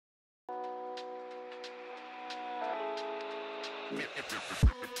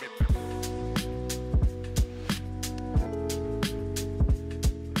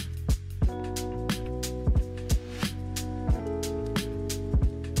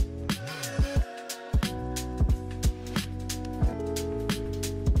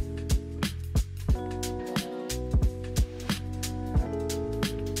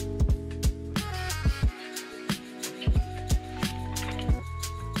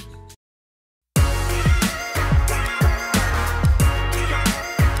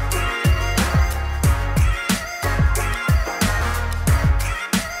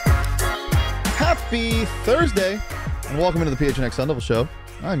Happy Thursday, and welcome into the PHNX Sun Devil Show.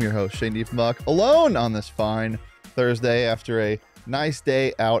 I'm your host, Shane Diefenbach, alone on this fine Thursday after a nice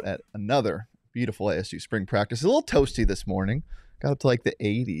day out at another beautiful ASU spring practice. A little toasty this morning, got up to like the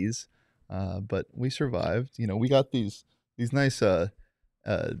 80s, but we survived. You know, we got these nice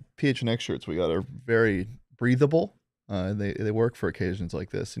PHNX shirts we got are very breathable. They work for occasions like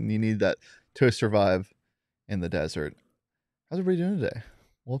this, and you need that to survive in the desert. How's everybody doing today?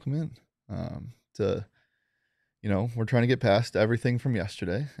 Welcome in. We're trying to get past everything from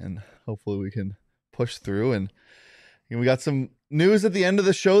yesterday, and hopefully we can push through. And we got some news at the end of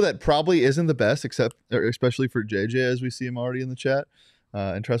the show that probably isn't the best, especially for JJ, as we see him already in the chat.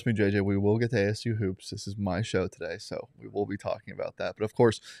 And trust me, JJ, we will get to ASU hoops. This is my show today, so we will be talking about that. But of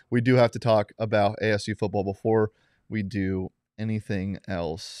course, we do have to talk about ASU football before we do anything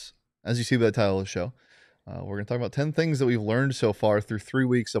else. As you see by the title of the show, we're going to talk about 10 things that we've learned so far through 3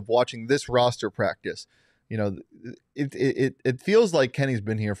 weeks of watching this roster practice. You know, it feels like Kenny's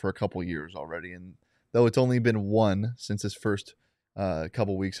been here for a couple years already, and though it's only been one since his first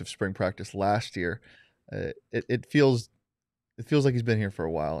couple weeks of spring practice last year, it feels like he's been here for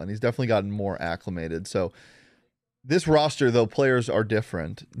a while, and he's definitely gotten more acclimated. So this roster, though players are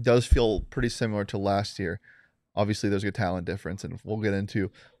different, does feel pretty similar to last year. Obviously, there's a talent difference, and we'll get into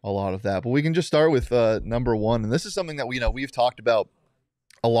a lot of that. But we can just start with number one, and this is something that we've talked about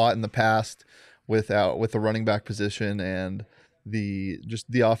a lot in the past with the running back position and the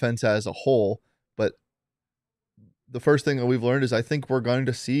offense as a whole. But the first thing that we've learned is I think we're going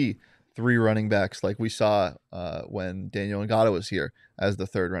to see three running backs like we saw when Daniel Ngata was here as the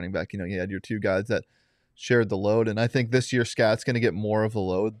third running back. You know, you had your two guys that shared the load, and I think this year Scat's going to get more of the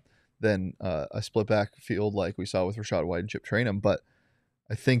load than a split back field like we saw with Rashad White and Chip Trainum. But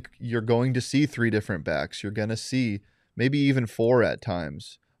I think you're going to see three different backs. You're going to see maybe even four at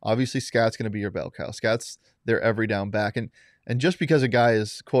times. Obviously, Scat's going to be your bell cow. Scat's their every down back. And just because a guy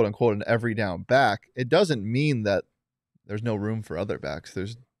is, quote unquote, an every down back, it doesn't mean that there's no room for other backs.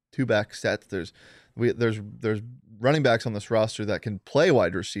 There's two back sets. There's running backs on this roster that can play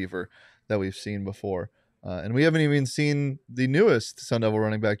wide receiver that we've seen before. And we haven't even seen the newest Sun Devil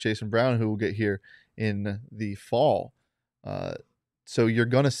running back, Jason Brown, who will get here in the fall. So you're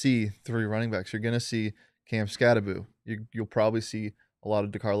going to see three running backs. You're going to see Cam Skattebo. You'll probably see a lot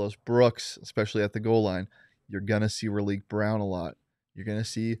of DeCarlos Brooks, especially at the goal line. You're going to see Raleek Brown a lot. You're going to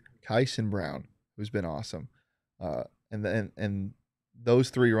see Kyson Brown, who's been awesome. And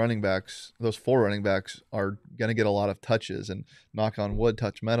those four running backs are going to get a lot of touches, and knock on wood,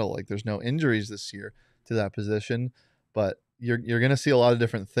 touch metal. Like, there's no injuries this year to that position, but you're going to see a lot of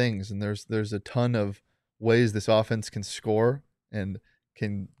different things, and there's a ton of ways this offense can score and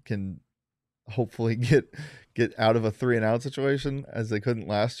can hopefully get out of a 3-and-out situation as they couldn't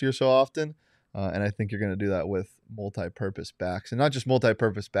last year so often. And I think you're going to do that with multi-purpose backs, and not just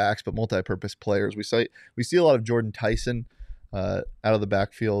multi-purpose backs, but multi-purpose players. We see a lot of Jordan Tyson out of the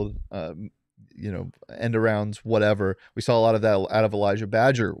backfield, end arounds, whatever. We saw a lot of that out of Elijah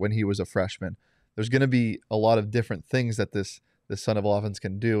Badger when he was a freshman. There's going to be a lot of different things that this Sun Devil offense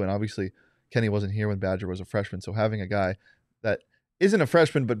can do. And obviously, Kenny wasn't here when Badger was a freshman. So having a guy that isn't a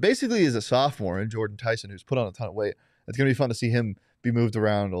freshman, but basically is a sophomore, in Jordan Tyson, who's put on a ton of weight, it's going to be fun to see him be moved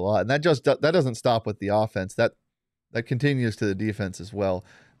around a lot. And that doesn't stop with the offense. That continues to the defense as well.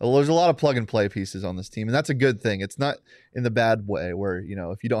 There's a lot of plug and play pieces on this team, and that's a good thing. It's not in the bad way where,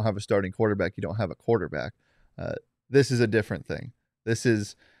 if you don't have a starting quarterback, you don't have a quarterback. This is a different thing. This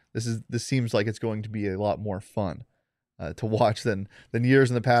seems like it's going to be a lot more fun to watch than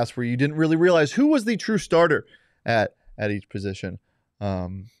years in the past where you didn't really realize who was the true starter at each position.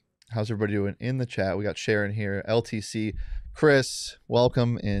 How's everybody doing in the chat? We got Sharon here, LTC, Chris,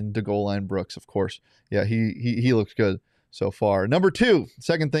 welcome, and the goal line Brooks, of course. Yeah, he looks good so far. Number two,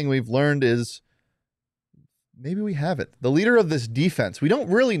 second thing we've learned is maybe we have it. The leader of this defense. We don't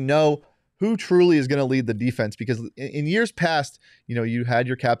really know who truly is going to lead the defense, because in years past, you had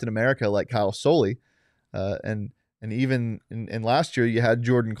your Captain America like Kyle Soley, and even in last year you had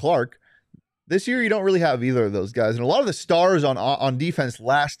Jordan Clark. This year, you don't really have either of those guys. And a lot of the stars on defense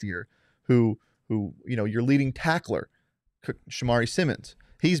last year who your leading tackler, Shamari Simmons,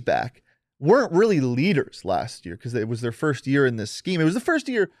 he's back, weren't really leaders last year because it was their first year in this scheme. It was the first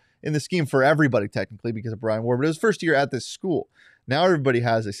year in the scheme for everybody technically because of Brian Ward, but it was first year at this school. Now everybody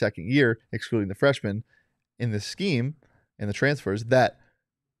has a second year, excluding the freshmen, in this scheme and the transfers that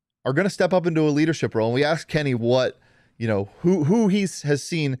are going to step up into a leadership role. And we asked Kenny what, who he has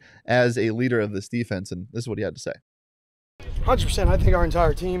seen as a leader of this defense, and this is what he had to say. 100%. I think our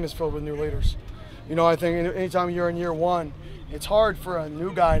entire team is filled with new leaders. I think anytime you're in year one, it's hard for a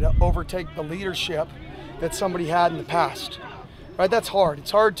new guy to overtake the leadership that somebody had in the past. Right? That's hard.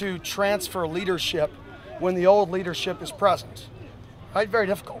 It's hard to transfer leadership when the old leadership is present. Right? Very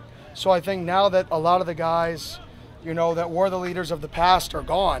difficult. So I think now that a lot of the guys, that were the leaders of the past are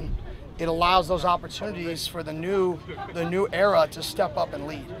gone, it allows those opportunities for the new era to step up and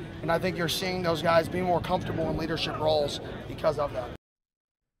lead. And I think you're seeing those guys be more comfortable in leadership roles because of that.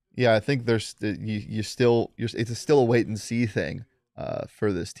 Yeah, I think there's it's still a wait and see thing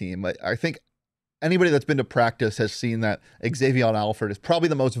for this team. I think anybody that's been to practice has seen that Xavier Alford is probably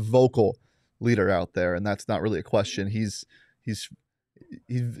the most vocal leader out there, and that's not really a question. He's he's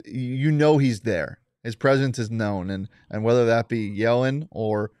there. His presence is known, and whether that be yelling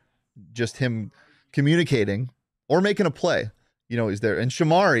or just him communicating or making a play, he's there. And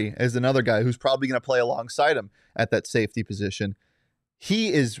Shamari is another guy who's probably going to play alongside him at that safety position.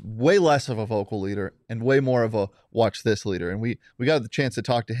 He is way less of a vocal leader and way more of a watch this leader. And we got the chance to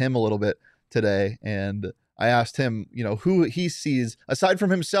talk to him a little bit today, and I asked him, who he sees aside from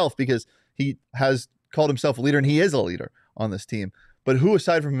himself, because he has called himself a leader and he is a leader on this team, but who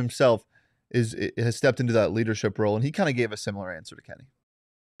aside from himself has stepped into that leadership role. And he kind of gave a similar answer to Kenny.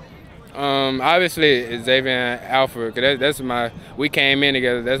 Obviously Xavier Alford, cause we came in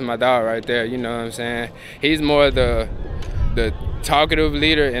together. That's my dog right there. You know what I'm saying? He's more the talkative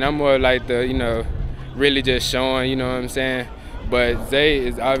leader, and I'm more like the really just showing. You know what I'm saying? But Zay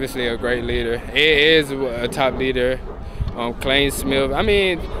is obviously a great leader. He is a top leader. Clay Smith. I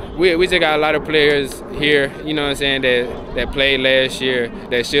mean, we just got a lot of players here. You know what I'm saying? That played last year,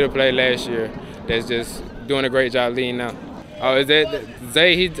 that should have played last year. That's just doing a great job leading now. Oh, is that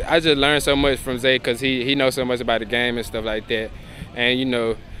Zay? I just learned so much from Zay because he knows so much about the game and stuff like that. And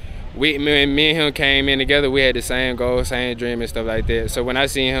me and him came in together. We had the same goal, same dream and stuff like that. So when I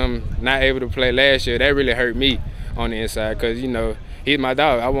seen him not able to play last year, that really hurt me on the inside because he's my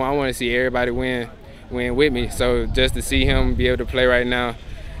dog. I want to see everybody win with me. So just to see him be able to play right now,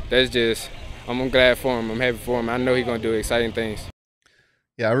 I'm glad for him. I'm happy for him. I know he's gonna do exciting things.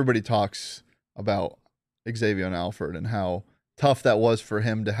 Yeah, everybody talks about Xavier Alford and how tough that was for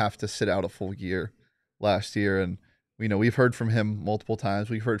him to have to sit out a full year last year. And we've heard from him multiple times.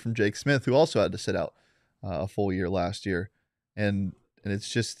 We've heard from Jake Smith, who also had to sit out a full year last year. And it's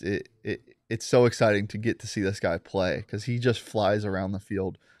just it's so exciting to get to see this guy play because he just flies around the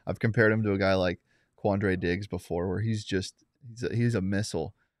field. I've compared him to a guy like Quandre Diggs before, where he's a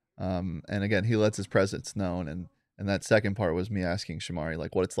missile. And again, he lets his presence known. And that second part was me asking Shamari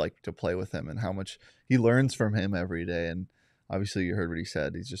what it's like to play with him and how much he learns from him every day. And obviously you heard what he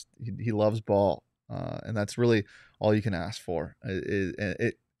said. He loves ball. And that's really all you can ask for.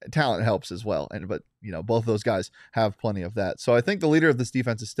 Talent helps as well. But both of those guys have plenty of that. So I think the leader of this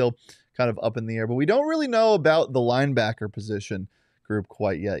defense is still kind of up in the air, but we don't really know about the linebacker position group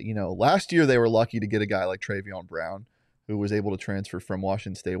quite yet. Last year they were lucky to get a guy like Travion Brown, who was able to transfer from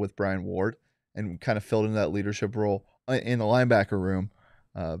Washington State with Brian Ward and kind of filled in that leadership role in the linebacker room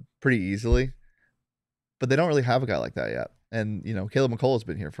pretty easily. But they don't really have a guy like that yet. And, Caleb McCullough's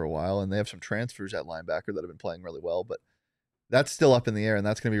been here for a while, and they have some transfers at linebacker that have been playing really well. But that's still up in the air, and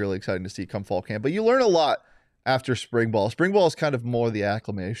that's going to be really exciting to see come fall camp. But you learn a lot after spring ball. Spring ball is kind of more the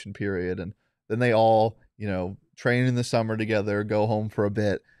acclimation period, and then they all, train in the summer together, go home for a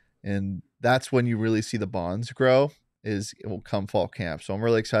bit, and that's when you really see the bonds grow. It will come fall camp. So I'm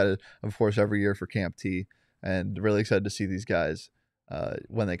really excited, of course, every year for Camp T, and really excited to see these guys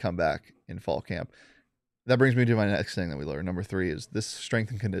when they come back in fall camp. That brings me to my next thing that we learned. Number 3 is this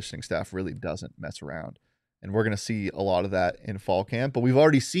strength and conditioning staff really doesn't mess around. And we're going to see a lot of that in fall camp. But we've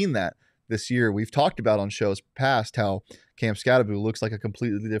already seen that this year. We've talked about on shows past how Cam Scadaboo looks like a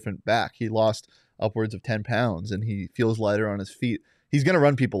completely different back. He lost upwards of 10 pounds, and he feels lighter on his feet. He's going to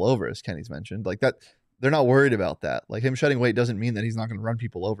run people over, as Kenny's mentioned. That, they're not worried about that. Him shedding weight doesn't mean that he's not going to run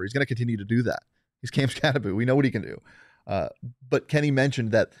people over. He's going to continue to do that. He's Cam Scadaboo. We know what he can do. But Kenny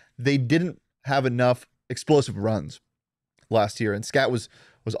mentioned that they didn't have enough explosive runs last year, and Scat was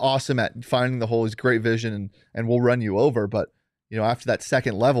awesome at finding the hole. He's great vision and will run you over. But after that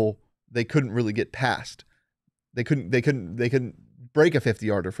second level, they couldn't really get past. They couldn't break a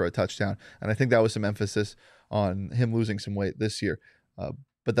 50-yarder for a touchdown. And I think that was some emphasis on him losing some weight this year.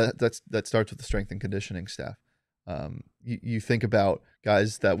 But that starts with the strength and conditioning staff. You think about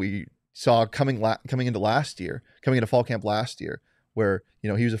guys that we saw coming into fall camp last year, where he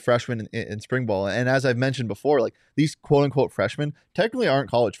was a freshman in spring ball, and as I've mentioned before, like these quote unquote freshmen technically aren't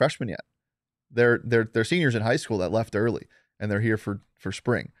college freshmen yet. They're seniors in high school that left early, and they're here for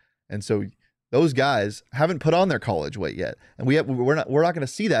spring, and so those guys haven't put on their college weight yet, and we're not going to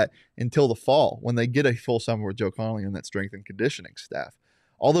see that until the fall when they get a full summer with Joe Connolly and that strength and conditioning staff.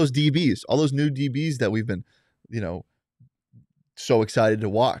 All those DBs, all those new DBs that we've been, so excited to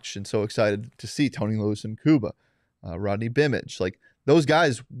watch and so excited to see, Tony Lewis and Kuba, Rodney Bimmage, like those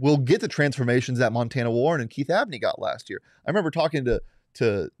guys will get the transformations that Montana Warren and Keith Abney got last year. I remember talking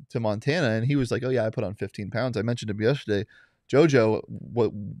to Montana, and he was like, "Oh yeah, I put on 15 pounds." I mentioned him yesterday. JoJo,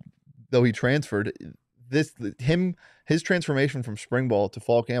 though he transferred, his transformation from spring ball to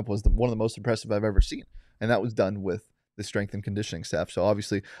fall camp was one of the most impressive I've ever seen, and that was done with the strength and conditioning staff. So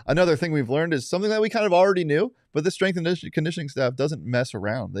obviously, another thing we've learned is something that we kind of already knew, but the strength and conditioning staff doesn't mess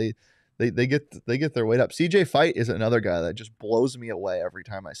around. They get their weight up. CJ Fight is another guy that just blows me away every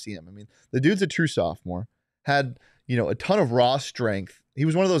time I see him. I mean, the dude's a true sophomore, had a ton of raw strength. He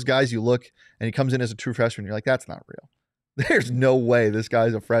was one of those guys you look and he comes in as a true freshman. You're like, that's not real. There's no way this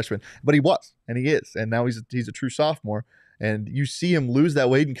guy's a freshman, but he was, and he is, and now he's a true sophomore. And you see him lose that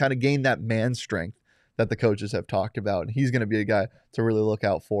weight and kind of gain that man strength that the coaches have talked about. And he's going to be a guy to really look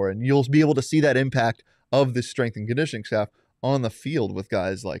out for. And you'll be able to see that impact of the strength and conditioning staff on the field with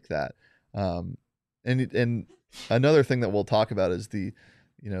guys like that. And another thing that we'll talk about is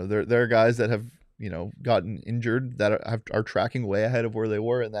there are guys that have, gotten injured that are tracking way ahead of where they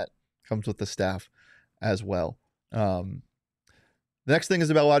were. And that comes with the staff as well. The next thing is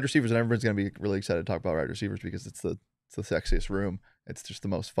about wide receivers, and everyone's going to be really excited to talk about wide receivers because it's the sexiest room. It's just the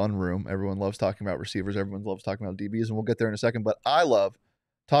most fun room. Everyone loves talking about receivers. Everyone loves talking about DBs, and we'll get there in a second. But I love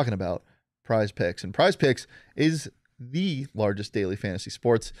talking about Prize Picks, and Prize Picks is the largest daily fantasy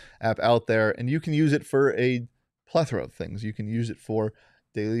sports app out there, and you can use it for a plethora of things. You can use it for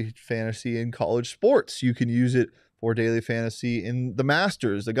daily fantasy in college sports. You can use it for daily fantasy in the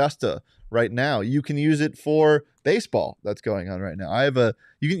Masters, Augusta, right now. You can use it for baseball that's going on right now.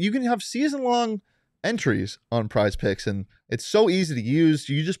 You can have season-long entries on Prize Picks, and it's so easy to use.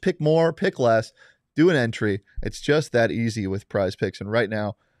 You just pick more, pick less, do an entry. It's just that easy with Prize Picks. And right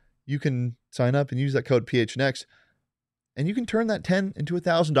now, you can sign up and use that code PHNX, and you can turn that $10 into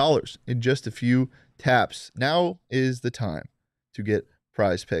 $1,000 in just a few taps. Now is the time to get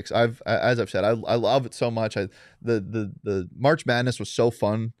Prize Picks. As I've said, I love it so much. The March Madness was so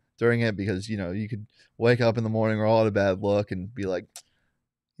fun during it because you could wake up in the morning or all at a bad look and be like,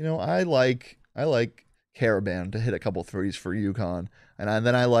 I like Caravan to hit a couple threes for UConn, and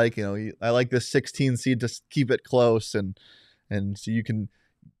then I like this 16 seed to keep it close, and so you can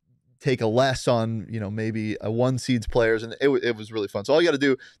take a less on maybe a 1 seed's players, and it was really fun. So all you got to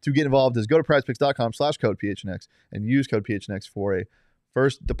do to get involved is go to prizepicks.com/code PHNX and use code PHNX for a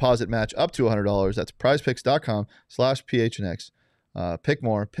first deposit match up to $100. That's prizepicks.com/PHNX. Pick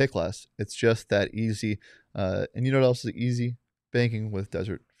more, pick less. It's just that easy. And you know what else is easy? Banking with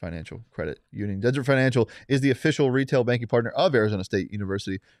Desert Financial Credit Union. Desert Financial is the official retail banking partner of Arizona State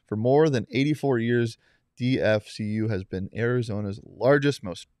University. For more than 84 years, DFCU has been Arizona's largest,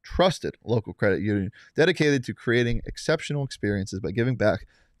 most trusted local credit union, dedicated to creating exceptional experiences by giving back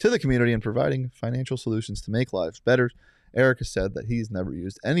to the community and providing financial solutions to make lives better. Eric has said that he's never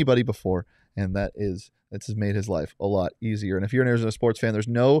used anybody before, and that's made his life a lot easier. And if you're an Arizona sports fan, there's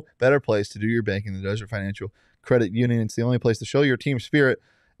no better place to do your banking than Desert Financial Credit Union. It's the only place to show your team spirit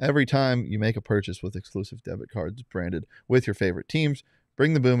every time you make a purchase with exclusive debit cards branded with your favorite teams.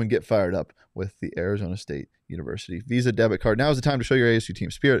 Bring the boom and get fired up with the Arizona State University Visa debit card. Now is the time to show your ASU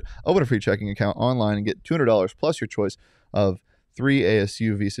team spirit. Open a free checking account online and get $200 plus your choice of 3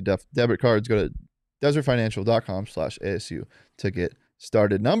 ASU Visa debit cards. Go to desertfinancial.com/ASU to get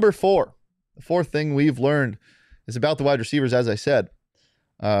started. Number 4, the fourth thing we've learned is about the wide receivers. As I said,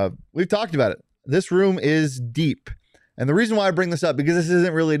 we've talked about it. This room is deep. And the reason why I bring this up, because this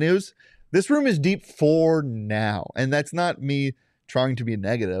isn't really news, this room is deep for now. And that's not me trying to be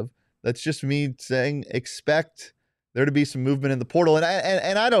negative. That's just me saying expect there to be some movement in the portal. And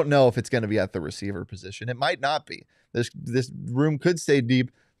I don't know if it's going to be at the receiver position. It might not be. This room could stay deep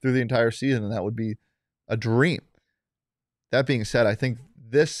through the entire season, and that would be a dream. That being said, I think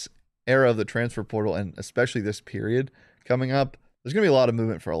this era of the transfer portal, and especially this period coming up, there's going to be a lot of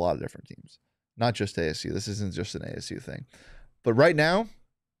movement for a lot of different teams, not just ASU. This isn't just an ASU thing. But right now,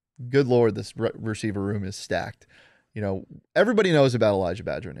 good Lord, this receiver room is stacked. You know, everybody knows about Elijah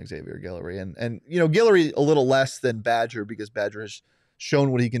Badger and Xavier Guillory, and you know, Guillory a little less than Badger because Badger has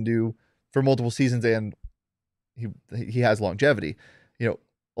shown what he can do for multiple seasons, and he has longevity. You know,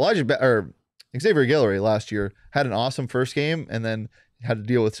 Xavier Guillory last year had an awesome first game, and then had to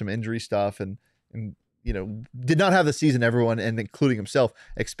deal with some injury stuff, and you know, did not have the season everyone, and including himself,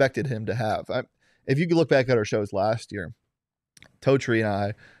 expected him to have. If you could look back at our shows last year, Totri and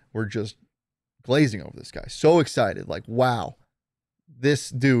I were just glazing over this guy. So excited. Like, wow, this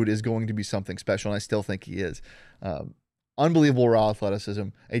dude is going to be something special. And I still think he is. Unbelievable raw athleticism.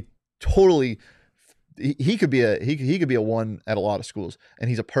 He could be a one at a lot of schools. And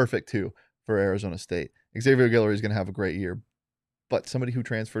he's a perfect 2 for Arizona State. Xavier Guillory is going to have a great year. But somebody who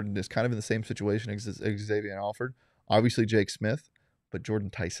transferred and is kind of in the same situation as Xavier Alford, obviously Jake Smith, but Jordan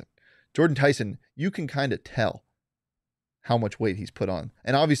Tyson. Jordan Tyson, you can kind of tell how much weight he's put on.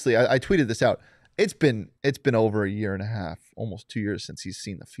 And obviously, I tweeted this out. It's been over a year and a half, almost 2 years since he's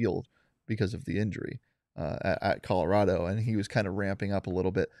seen the field because of the injury at Colorado. And he was kind of ramping up a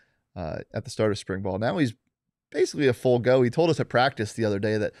little bit at the start of spring ball. Now he's basically a full go. He told us at practice the other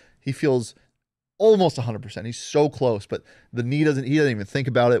day that he feels almost 100%. He's so close, but the knee he doesn't even think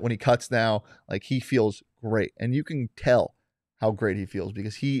about it when he cuts now. Like, he feels great. And you can tell how great he feels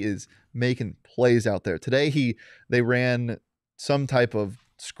because he is making plays out there. Today they ran some type of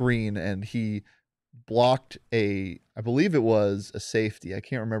screen and he blocked I believe it was a safety. I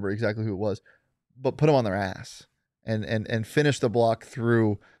can't remember exactly who it was, but put him on their ass and finished the block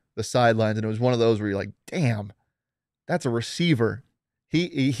through the sidelines. And it was one of those where you're like, damn, that's a receiver.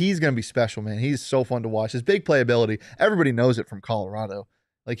 He's going to be special, man. He's so fun to watch. His big playability, everybody knows it from Colorado.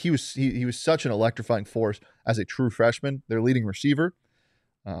 Like, he was such an electrifying force as a true freshman, their leading receiver.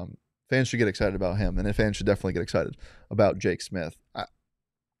 Fans should get excited about him, and fans should definitely get excited about Jake Smith.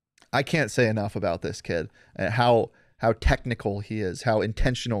 I can't say enough about this kid and how technical he is, how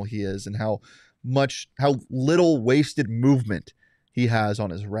intentional he is, and how little wasted movement he has on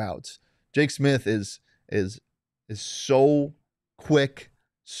his routes. Jake Smith is so quick.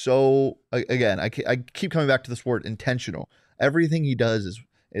 So again, I keep coming back to this word intentional. Everything he does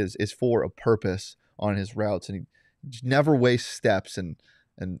is for a purpose on his routes, and he just never wastes steps, and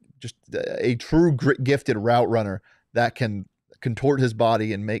just a true gifted route runner that can contort his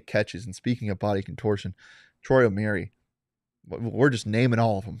body and make catches. And speaking of body contortion, Troy O'Meary, we're just naming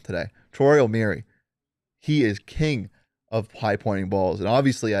all of them today. Troy O'Meary, he is king of high pointing balls, and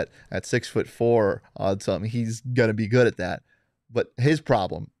obviously at 6'4" odd something, he's gonna be good at that. But his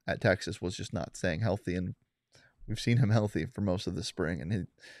problem at Texas was just not staying healthy, and we've seen him healthy for most of the spring, and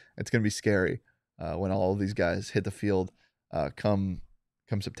it's going to be scary when all of these guys hit the field come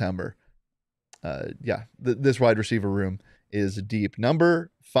September. This wide receiver room is deep.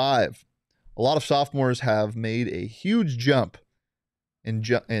 Number 5, a lot of sophomores have made a huge jump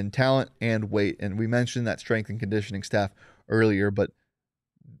in talent and weight, and we mentioned that strength and conditioning staff earlier, but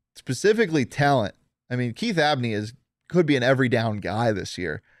specifically talent. I mean, Keith Abney could be an every down guy this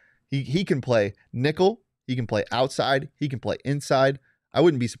year. He can play nickel. He can play outside. He can play inside. I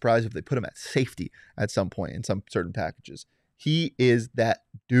wouldn't be surprised if they put him at safety at some point in some certain packages. He is that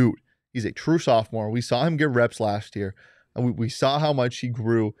dude. He's a true sophomore. We saw him get reps last year, and we saw how much he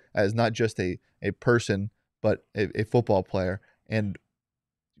grew as not just a person, but a football player. And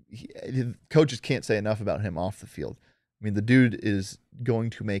coaches can't say enough about him off the field. I mean, the dude is going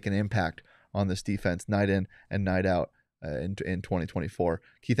to make an impact on this defense night in and night out. In 2024,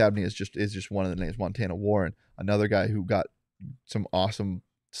 Keith Abney is just one of the names. Montana Warren, another guy who got some awesome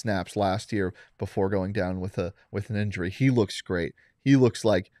snaps last year before going down with an injury. He looks great. He looks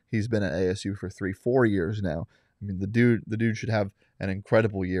like he's been at ASU for 3-4 years now. I mean, the dude should have an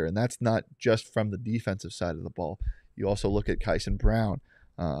incredible year, and that's not just from the defensive side of the ball. You also look at Kyson Brown,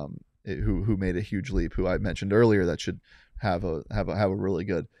 who made a huge leap, who I mentioned earlier, that should have a really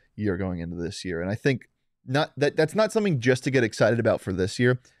good year going into this year. And I think that's not something just to get excited about for this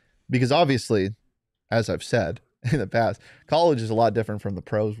year, because obviously, as I've said in the past, college is a lot different from the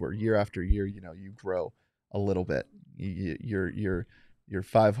pros, where year after year, you grow a little bit. Your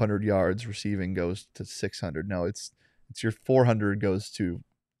 500 yards receiving goes to 600. No, it's your 400 goes to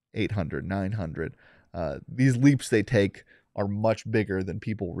 800, 900. These leaps they take are much bigger than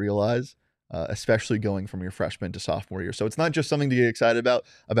people realize, especially going from your freshman to sophomore year. So it's not just something to get excited about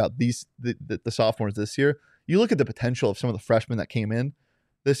the sophomores this year. You look at the potential of some of the freshmen that came in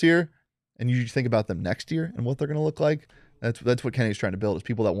this year, and you think about them next year and what they're going to look like. That's what Kenny's trying to build, is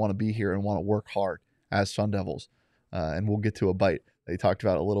people that want to be here and want to work hard as Sun Devils. And we'll get to a bite they talked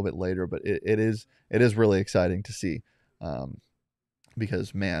about a little bit later, but it is really exciting to see.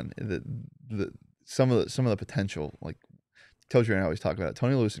 because man, some of the potential, like Toji and I always talk about it,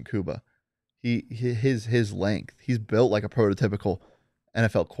 Tony Lewis and Kuba, his length, he's built like a prototypical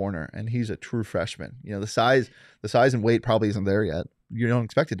NFL corner, and he's a true freshman. You know, the size and weight probably isn't there yet. You don't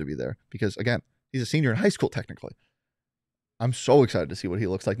expect it to be there because, again, he's a senior in high school technically. I'm so excited to see what he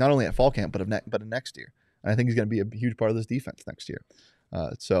looks like, not only at fall camp, but in next year. And I think he's going to be a huge part of this defense next year.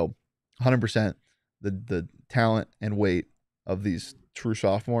 So 100% the talent and weight of these true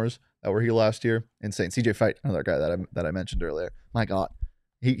sophomores that were here last year, insane. CJ Fight, another guy that I mentioned earlier. My God,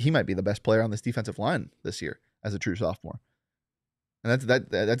 he might be the best player on this defensive line this year as a true sophomore. And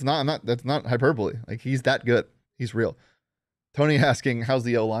that's not hyperbole. Like, he's that good. He's real. Tony asking, how's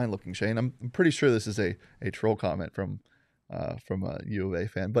the O-line looking, Shane? I'm pretty sure this is a troll comment from a U of A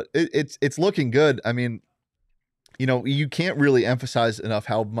fan, but it's looking good. I mean, you know, you can't really emphasize enough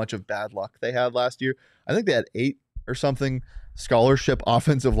how much of bad luck they had last year. I think they had 8 or something scholarship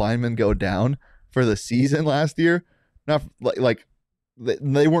offensive linemen go down for the season last year. Not like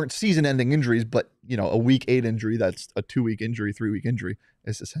they weren't season-ending injuries, but you know, a week 8 injury, that's a 2-week injury, 3-week injury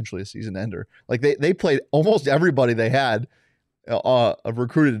is essentially a season ender. Like they played almost everybody they had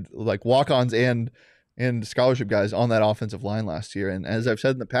recruited, like walk-ons and scholarship guys on that offensive line last year. And as I've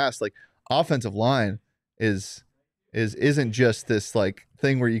said in the past, like, offensive line isn't just this like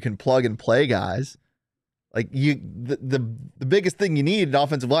thing where you can plug and play guys. Like, the biggest thing you need in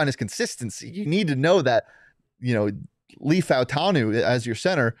offensive line is consistency. You need to know that, you know, Lee Fautanu as your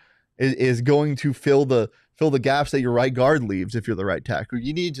center is going to fill the gaps that your right guard leaves if you're the right tackle.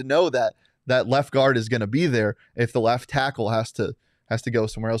 You need to know that left guard is going to be there if the left tackle has to go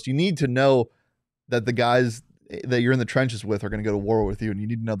somewhere else. You need to know that the guys that you're in the trenches with are going to go to war with you, and you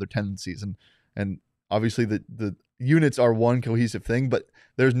need to know their tendencies. And obviously the units are one cohesive thing, but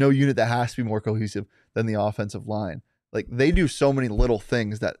there's no unit that has to be more cohesive than the offensive line. Like, they do so many little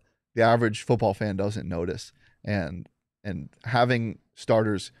things that the average football fan doesn't notice. And having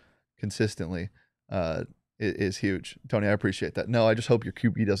starters consistently is huge. Tony, I appreciate that. No, I just hope your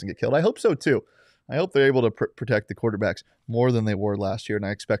QB doesn't get killed. I hope so too. I hope they're able to protect the quarterbacks more than they were last year, and I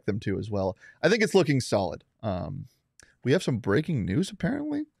expect them to as well. I think it's looking solid. We have some breaking news,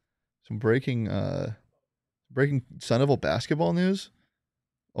 apparently. Some breaking Sun Basketball news.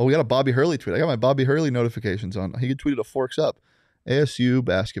 Oh, we got a Bobby Hurley tweet. I got my Bobby Hurley notifications on. He tweeted a Forks Up. ASU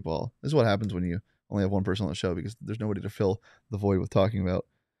Basketball. This is what happens when you only have one person on the show, because there's nobody to fill the void with talking about.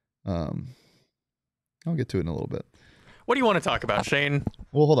 I'll get to it in a little bit. What do you want to talk about, Shane?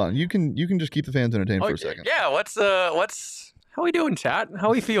 Well, hold on. You can just keep the fans entertained for a second. Yeah. How we doing, chat?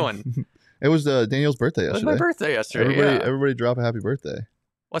 How we feeling? It was Daniel's birthday yesterday. It was my birthday yesterday. Everybody drop a happy birthday.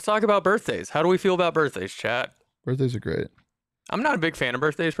 Let's talk about birthdays. How do we feel about birthdays, chat? Birthdays are great. I'm not a big fan of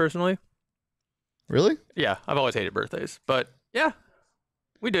birthdays personally. Really? Yeah, I've always hated birthdays. But yeah,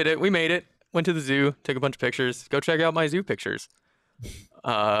 we did it. We made it. Went to the zoo, took a bunch of pictures. Go check out my zoo pictures.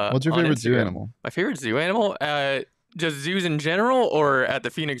 What's your favorite zoo animal? My favorite zoo animal? Just zoos in general, or at the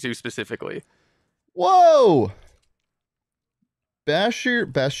Phoenix Zoo specifically? Whoa!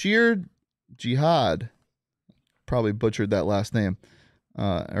 Basheer Jihad. Probably butchered that last name.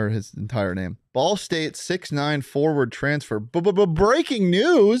 Or his entire name. Ball State 6'9" forward transfer. Breaking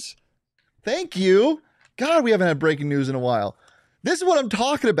news. Thank you. God, we haven't had breaking news in a while. This is what I'm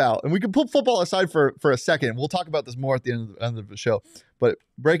talking about. And we can put football aside for a second. We'll talk about this more at the end of the show. But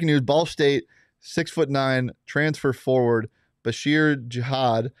breaking news, Ball State 6'9" transfer forward Basheer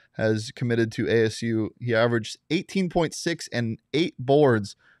Jihad has committed to ASU. He averaged 18.6 and 8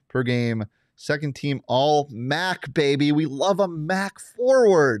 boards per game. Second team all MAC, baby. We love a MAC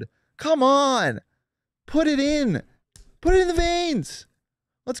forward. Come on. Put it in. Put it in the veins.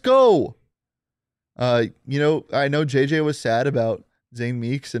 Let's go. I know JJ was sad about Zane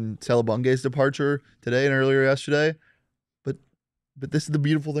Meeks and Salabunge's departure today and earlier yesterday, but this is the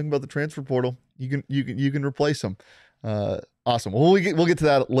beautiful thing about the transfer portal. You can replace them. Awesome. Well, we'll get to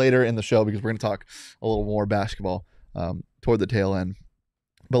that later in the show, because we're going to talk a little more basketball toward the tail end.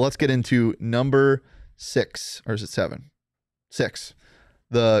 But let's get into number 6, or is it 7? 6.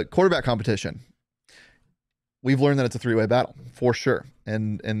 The quarterback competition. We've learned that it's a 3-way battle for sure.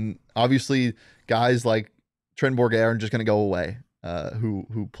 And obviously guys like Trent Bourguet aren't just going to go away,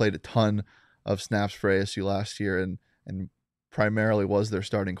 who played a ton of snaps for ASU last year and primarily was their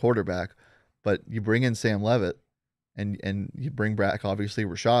starting quarterback. But you bring in Sam Levitt and you bring back obviously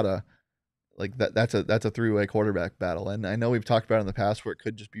Rashada. Like that's a 3-way quarterback battle. And I know we've talked about it in the past where it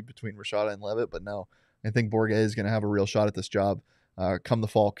could just be between Rashada and Levitt, but no, I think Bourguet is going to have a real shot at this job come the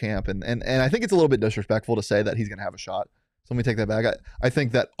fall camp. And I think it's a little bit disrespectful to say that he's going to have a shot. So let me take that back. I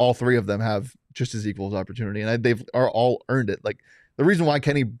think that all three of them have just as equal as opportunity, and they've all earned it. Like the reason why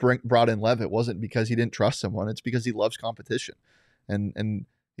Kenny brought in Levitt wasn't because he didn't trust someone. It's because he loves competition, and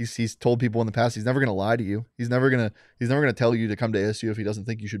he's told people in the past he's never going to lie to you. He's never gonna tell you to come to ASU if he doesn't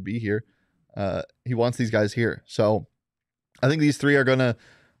think you should be here. He wants these guys here. So I think these three are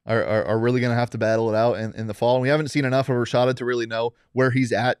really gonna have to battle it out in the fall. And we haven't seen enough of Rashada to really know where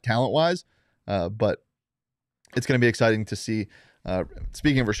he's at talent wise, but it's gonna be exciting to see.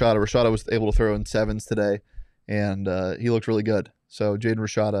 Speaking of Rashada was able to throw in sevens today, and he looked really good. So Jaden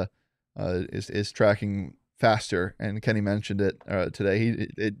Rashada is tracking faster, and Kenny mentioned it today.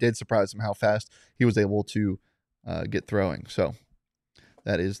 It did surprise him how fast he was able to get throwing. So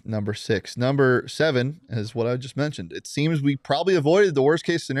that is number 6. Number 7 is what I just mentioned. It seems we probably avoided the worst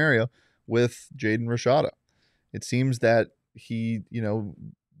case scenario with Jaden Rashada. It seems that he,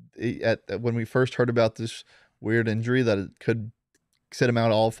 when we first heard about this weird injury that it could sit him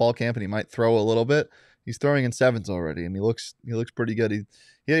out all fall camp and he might throw a little bit, he's throwing in sevens already, and he looks pretty good.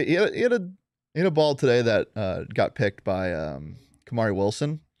 He had a ball today that got picked by Kamari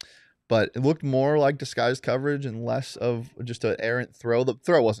Wilson, but it looked more like disguised coverage and less of just an errant throw. The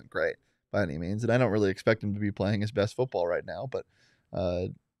throw wasn't great by any means, and I don't really expect him to be playing his best football right now. But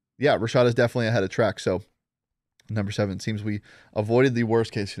yeah, Rashad is definitely ahead of track. So number 7, seems we avoided the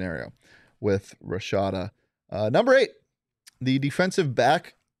worst case scenario with Rashada. Number 8, the defensive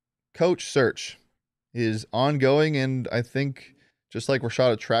back coach search is ongoing, and I think just like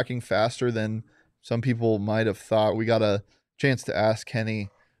Rashada tracking faster than some people might have thought. We got a chance to ask Kenny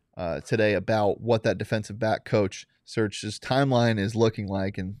today about what that defensive back coach search's timeline is looking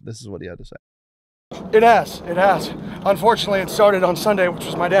like, and this is what he had to say. It has. Unfortunately, it started on Sunday, which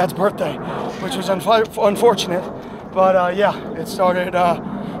was my dad's birthday, which was unfortunate. But yeah, it started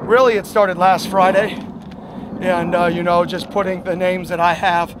last Friday. And, just putting the names that I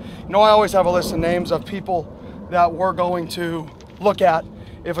have. I always have a list of names of people that we're going to look at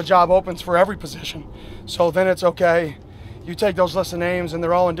if a job opens for every position. So then it's okay. You take those lists of names and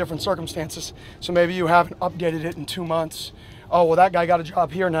they're all in different circumstances. So maybe you haven't updated it in 2 months. Oh, well, that guy got a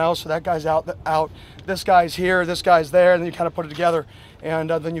job here now, so that guy's out. This guy's here, this guy's there, and then you kind of put it together. And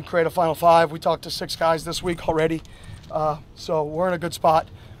then you create a final 5. We talked to 6 guys this week already. So we're in a good spot.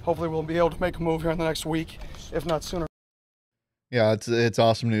 Hopefully we'll be able to make a move here in the next week, if not sooner. Yeah, it's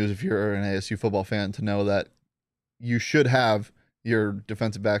awesome news if you're an ASU football fan to know that you should have your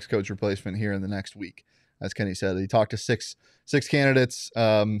defensive backs coach replacement here in the next week. As Kenny said, he talked to six candidates.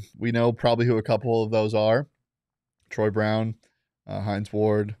 We know probably who a couple of those are: Troy Brown, Hines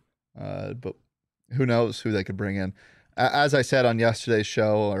Ward, but who knows who they could bring in. As I said on yesterday's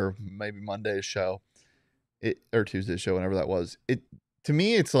show, or maybe Monday's show, or Tuesday's show, whenever that was, to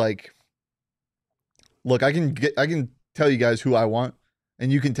me, it's like, look, I can tell you guys who I want,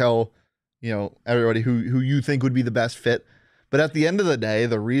 and you can tell, everybody who you think would be the best fit. But at the end of the day,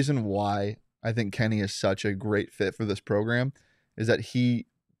 the reason why I think Kenny is such a great fit for this program is that he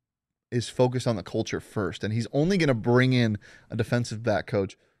is focused on the culture first, and he's only going to bring in a defensive back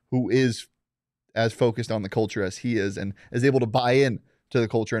coach who is as focused on the culture as he is, and is able to buy in to the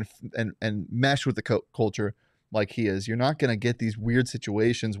culture and mesh with the culture like he is. You're not going to get these weird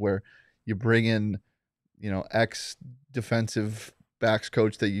situations where you bring in, ex defensive backs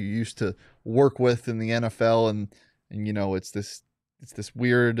coach that you used to work with in the NFL, and it's this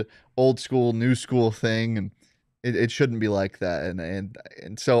weird old school, new school thing, and it shouldn't be like that.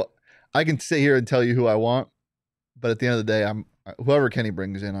 And so I can sit here and tell you who I want, but at the end of the day, whoever Kenny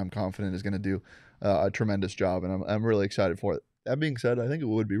brings in, I'm confident is going to do a tremendous job, and I'm really excited for it. That being said, I think it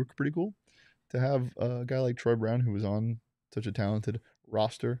would be pretty cool to have a guy like Troy Brown, who was on such a talented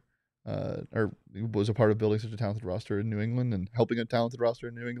roster, or was a part of building such a talented roster in New England and helping a talented roster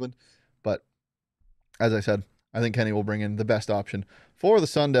in New England. But as I said, I think Kenny will bring in the best option for the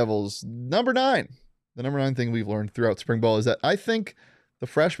Sun Devils. Number 9. The number 9 thing we've learned throughout spring ball is that I think the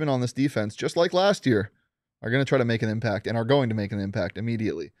freshmen on this defense, just like last year, are going to try to make an impact and are going to make an impact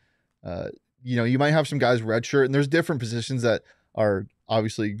immediately. You might have some guys redshirt, and there's different positions that are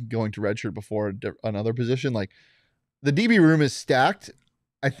obviously going to redshirt before another position. Like, the DB room is stacked.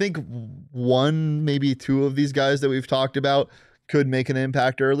 I think 1, maybe 2 of these guys that we've talked about could make an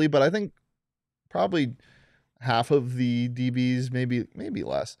impact early, but I think probably half of the DBs, maybe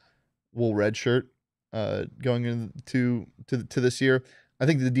less, will redshirt going into this year. I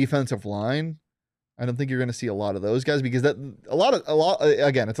think the defensive line, I don't think you're going to see a lot of those guys, because again,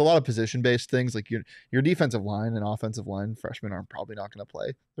 it's a lot of position based things. Like your defensive line and offensive line freshmen are probably not going to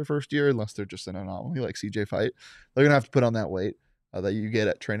play their first year unless they're just an anomaly like CJ Fight. They're going to have to put on that weight that you get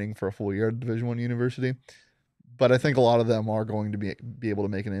at training for a full year at Division I university. But I think a lot of them are going to be able to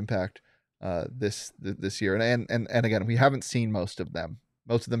make an impact this year. And again, we haven't seen most of them.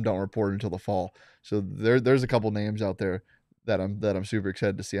 Most of them don't report until the fall. So there's a couple names out there that I'm super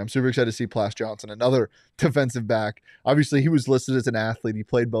excited to see. I'm super excited to see Plas Johnson, another defensive back. Obviously, he was listed as an athlete. He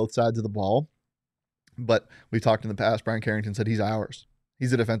played both sides of the ball. But we've talked in the past, Brian Carrington said he's ours.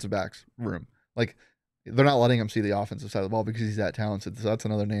 He's a defensive backs room. Like, they're not letting him see the offensive side of the ball because he's that talented. So that's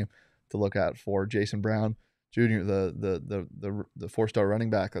another name to look at for Jason Brown Jr., the 4-star running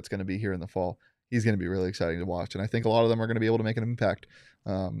back that's going to be here in the fall. He's going to be really exciting to watch. And I think a lot of them are going to be able to make an impact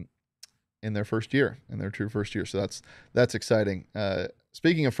in their first year, in their true first year. So that's exciting.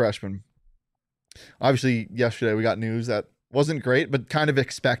 Speaking of freshmen, obviously yesterday we got news that wasn't great, but kind of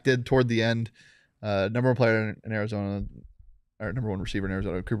expected toward the end. Number one player in Arizona, or number one receiver in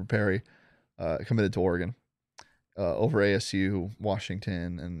Arizona, Cooper Perry, committed to Oregon over ASU,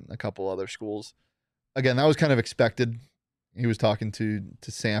 Washington, and a couple other schools. Again, that was kind of expected. He was talking to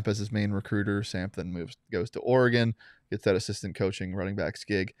Samp as his main recruiter. Samp then goes to Oregon, gets that assistant coaching running backs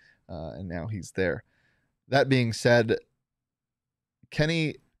gig, and now he's there. That being said,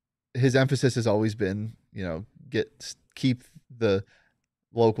 Kenny, his emphasis has always been, keep the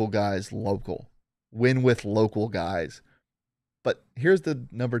local guys local, win with local guys. But here's the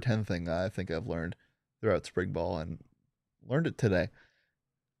number 10 thing that I think I've learned throughout spring ball, and learned it today.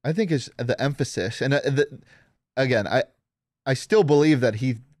 I think is the emphasis, and again, I still believe that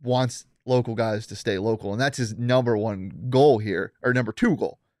he wants local guys to stay local, and that's his number one goal here, or number two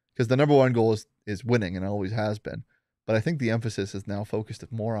goal, because the number one goal is winning, and always has been. But I think the emphasis is now focused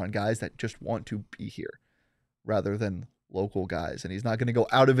more on guys that just want to be here, rather than local guys. And he's not going to go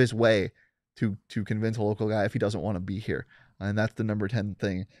out of his way to convince a local guy if he doesn't want to be here. And that's the number 10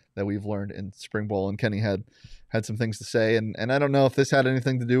 thing that we've learned in spring ball. And Kenny had some things to say. And I don't know if this had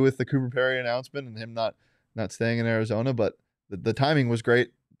anything to do with the Cooper Perry announcement and him not staying in Arizona, but the timing was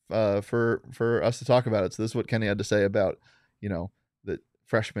great for us to talk about it. So this is what Kenny had to say about, the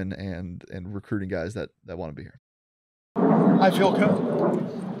freshmen and recruiting guys that want to be here. I feel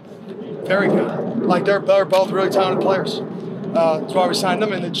good. Very good. Like, they're both really talented players. That's why we signed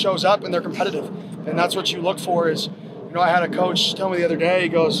them, and it shows up, and they're competitive. And that's what you look for is, I had a coach tell me the other day, he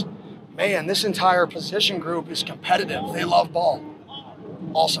goes, man, this entire position group is competitive. They love ball.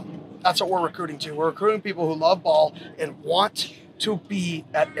 Awesome. That's what we're recruiting to. We're recruiting people who love ball and want to be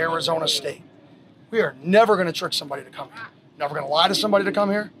at Arizona State. We are never going to trick somebody to come here. Never going to lie to somebody to come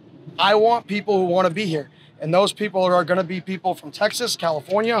here. I want people who want to be here. And those people are going to be people from Texas,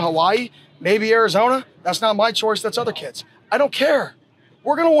 California, Hawaii, maybe Arizona. That's not my choice. That's other kids. I don't care.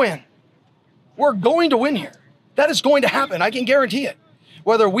 We're going to win. We're going to win here. That is going to happen. I can guarantee it.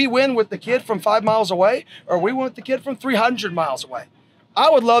 Whether we win with the kid from 5 miles away or we win with the kid from 300 miles away. I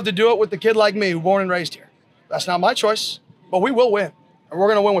would love to do it with the kid like me, who born and raised here. That's not my choice, but we will win. And we're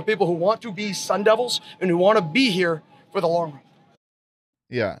going to win with people who want to be Sun Devils and who want to be here for the long run.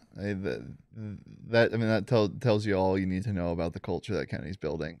 Yeah, that tells you all you need to know about the culture that Kenny's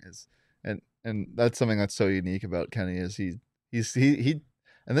building is, and that's something that's so unique about Kenny is he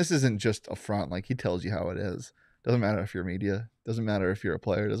and this isn't just a front, like he tells you how it is. Doesn't matter if you're media, doesn't matter if you're a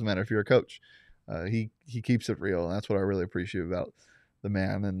player, doesn't matter if you're a coach. He keeps it real, and that's what I really appreciate about the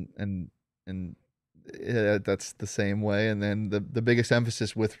man. And that's the same way. And then the biggest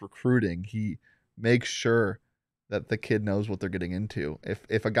emphasis with recruiting, he makes sure that the kid knows what they're getting into.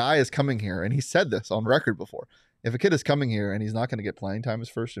 If a guy is coming here, and he said this on record before, if a kid is coming here and he's not going to get playing time his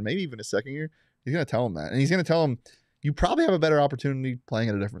first and maybe even his second year, he's going to tell him that, and he's going to tell him you probably have a better opportunity playing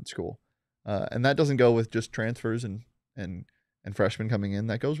at a different school. And that doesn't go with just transfers and freshmen coming in.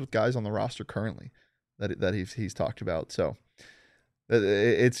 That goes with guys on the roster currently that he's talked about. So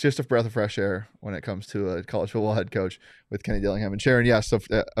it's just a breath of fresh air when it comes to a college football head coach with Kenny Dillingham. And Sharon, yes, so,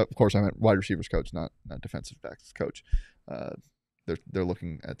 of course I meant wide receivers coach, not defensive backs coach. They're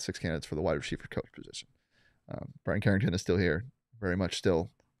looking at 6 candidates for the wide receiver coach position. Brian Carrington is still here, very much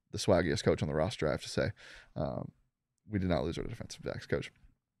still the swaggiest coach on the roster, I have to say. We did not lose our defensive backs coach.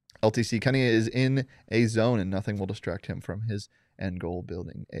 LTC, Kenny is in a zone, and nothing will distract him from his end goal,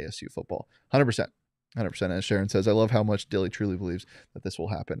 building ASU football. 100%. As Sharon says, I love how much Dilly truly believes that this will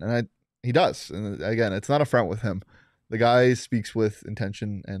happen. And he does. And again, it's not a front with him. The guy speaks with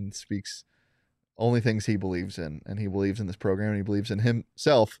intention and speaks only things he believes in. And he believes in this program, and he believes in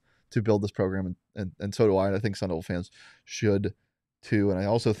himself to build this program. And so do I. And I think Sun Devil fans should too. And I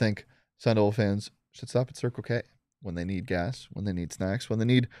also think Sun Devil fans should stop at Circle K when they need gas, when they need snacks, when they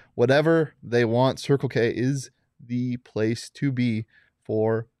need whatever they want. Circle K is the place to be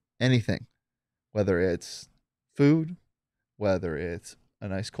for anything, whether it's food, whether it's a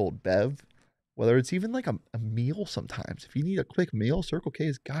nice cold bev, whether it's even like a meal sometimes. If you need a quick meal, Circle K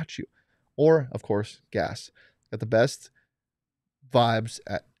has got you. or, of course, gas. Got the best vibes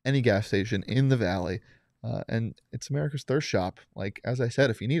at any gas station in the Valley, and it's America's thirst shop. Like, as I said,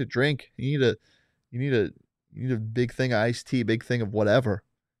 if you need a drink, you need a big thing of iced tea, big thing of whatever,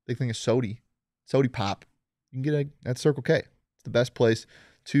 big thing of soda pop, you can get it at Circle K. It's the best place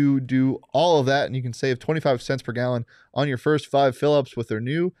to do all of that, and you can save 25 cents per gallon on your first 5 fill-ups with their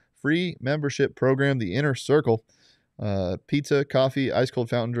new free membership program, the Inner Circle. Pizza, coffee, ice cold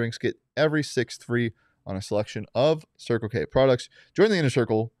fountain drinks, get every 6th free on a selection of Circle K products. Join the Inner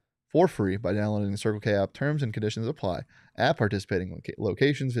Circle for free by downloading the Circle K app. Terms and conditions apply at participating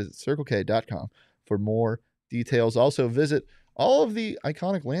locations. Visit CircleK.com for more details. Also, visit all of the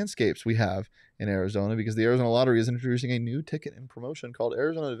iconic landscapes we have in Arizona, because the Arizona Lottery is introducing a new ticket and promotion called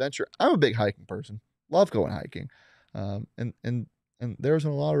Arizona Adventure. I'm a big hiking person, love going hiking, and the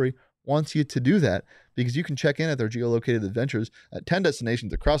Arizona Lottery wants you to do that, because you can check in at their geolocated adventures at 10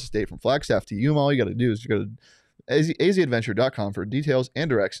 destinations across the state, from Flagstaff to Yuma. All you got to do is go to azadventure.com for details and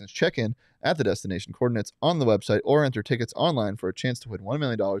directions. Check in at the destination coordinates on the website, or enter tickets online for a chance to win $1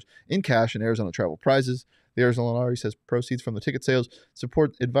 million in cash and Arizona travel prizes. The Arizona Lottery says proceeds from the ticket sales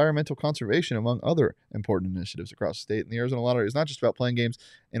support environmental conservation, among other important initiatives across the state. And the Arizona Lottery is not just about playing games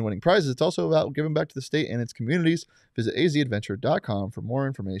and winning prizes. It's also about giving back to the state and its communities. Visit azadventure.com for more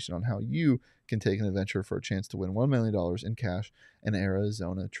information on how you can take an adventure for a chance to win $1 million in cash and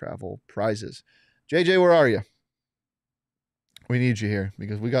Arizona travel prizes. JJ, where are you? We need you here,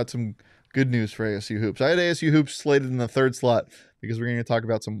 because we got some good news for ASU Hoops. I had ASU Hoops slated in the 3rd slot, because we're going to talk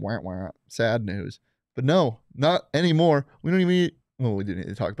about some sad news. But no, not anymore. We don't even need, well, we do need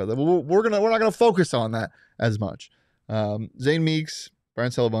to talk about that, but we're not gonna focus on that as much. Zane Meeks,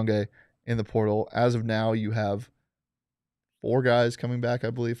 Brian Salabunga in the portal. As of now, you have 4 guys coming back, I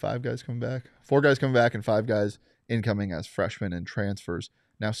believe, 5 guys coming back. 4 guys coming back and 5 guys incoming as freshmen and transfers.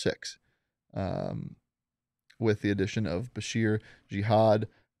 Now 6. With the addition of Basheer Jihad,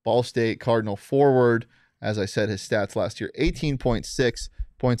 Ball State Cardinal forward. As I said, his stats last year, 18.6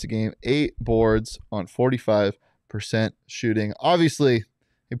 points a game, 8 boards on 45% shooting. Obviously,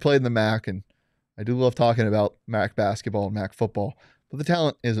 he played in the MAC, and I do love talking about MAC basketball and MAC football, but the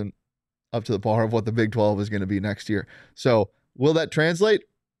talent isn't up to the par of what the Big 12 is going to be next year. So will that translate?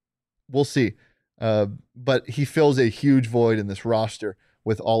 We'll see. But he fills a huge void in this roster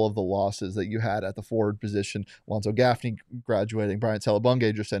with all of the losses that you had at the forward position. Alonzo Gaffney graduating, Brian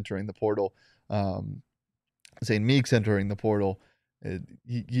Salabunga just entering the portal, Zane Meeks entering the portal.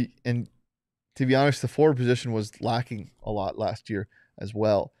 And to be honest, the forward position was lacking a lot last year as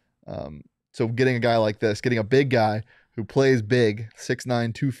well. So getting a guy like this, getting a big guy who plays big, 6'9",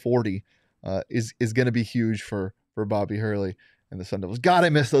 240, is going to be huge for Bobby Hurley and the Sun Devils. God, I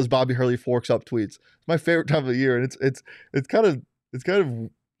miss those Bobby Hurley forks up tweets. It's my favorite time of the year, and it's kind of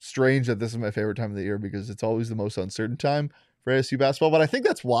strange that this is my favorite time of the year, because it's always the most uncertain time for ASU basketball. But I think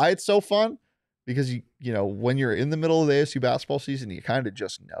that's why it's so fun, because you know when you're in the middle of the ASU basketball season, you kind of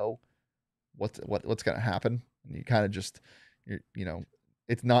just know what's going to happen, and you kind of just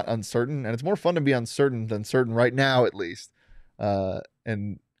it's not uncertain, and it's more fun to be uncertain than certain right now, at least.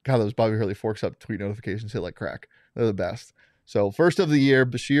 And God, those Bobby Hurley forks up tweet notifications hit like crack. They're the best. So first of the year,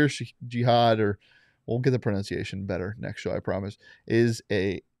 Basheer Jihad, or we'll get the pronunciation better next show, I promise, is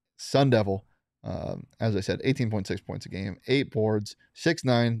a Sun Devil. As I said, 18.6 points a game, 8 boards,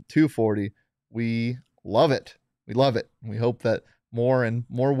 6'9", 240. We love it. We love it. We hope that more and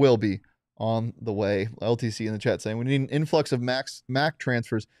more will be on the way. LTC in the chat saying we need an influx of MAC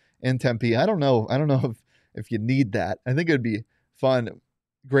transfers in Tempe. I don't know if you need that. I think it'd be fun.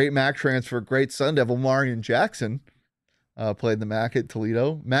 Great MAC transfer, great Sun Devil. Marion Jackson played the MAC at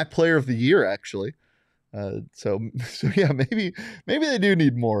Toledo. MAC Player of the Year, actually. So yeah, maybe they do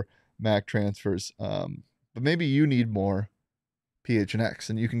need more MAC transfers. But maybe you need more PHNX,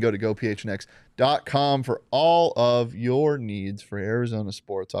 and you can go to gophnx.com for all of your needs for Arizona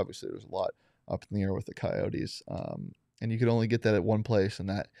sports. Obviously, there's a lot up in the air with the Coyotes, and you can only get that at one place, and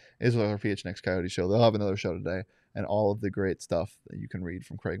that is with our PHNX Coyote show. They'll have another show today, and all of the great stuff that you can read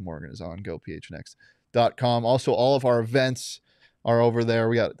from Craig Morgan is on gophnx.com. Also, all of our events are over there.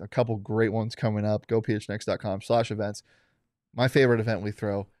 We got a couple great ones coming up. gophnx.com/events. My favorite event we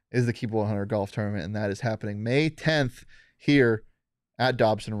throw is the Keep 100 Golf Tournament, and that is happening May 10th here at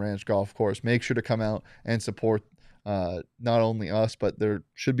Dobson Ranch Golf Course. Make sure to come out and support not only us, but there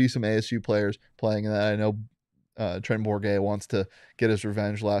should be some ASU players playing in that. I know Trent Bourget wants to get his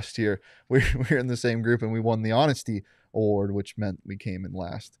revenge. Last year we're in the same group, and we won the Honesty Award, which meant we came in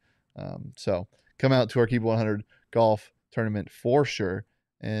last. So come out to our Keep 100 Golf Tournament for sure.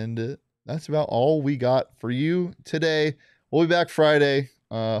 And that's about all we got for you today. We'll be back Friday.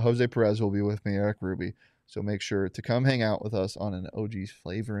 Jose Perez will be with me, Eric Ruby. So make sure to come hang out with us on an OG's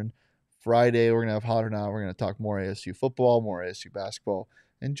Flavorin' Friday. We're going to have Hot or Not. We're going to talk more ASU football, more ASU basketball,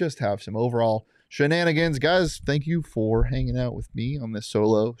 and just have some overall shenanigans. Guys, thank you for hanging out with me on this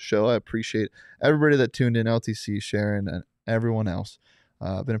solo show. I appreciate everybody that tuned in, LTC, Sharon, and everyone else.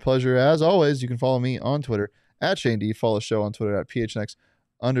 Been a pleasure as always. You can follow me on Twitter at Shane D. Follow the show on Twitter at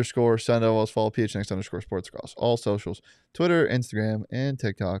PHNX_Sun Devils. Follow PHNX_sports across all socials, Twitter, Instagram, and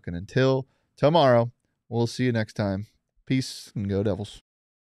TikTok. And until tomorrow, we'll see you next time. Peace and go Devils.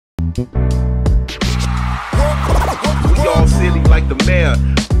 We all silly like the mayor.